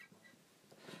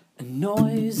A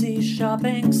noisy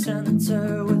shopping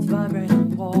center with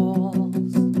vibrating walls.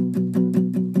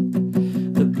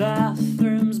 The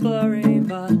bathroom's blurry,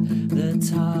 but the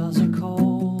tiles are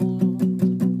cold.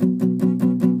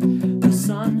 The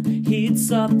sun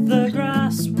heats up the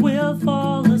grass. We'll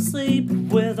fall asleep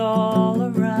with all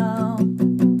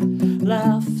around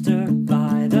laughter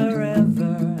by the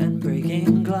river and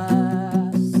breaking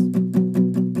glass.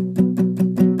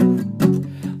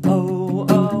 Oh,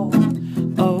 oh,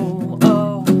 oh,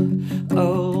 oh, oh,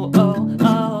 oh, oh,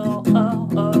 oh, oh,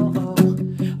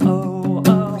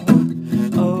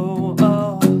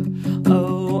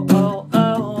 oh,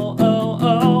 oh,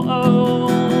 oh, oh.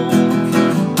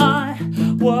 I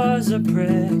was a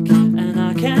prick, and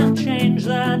I can't change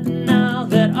that now.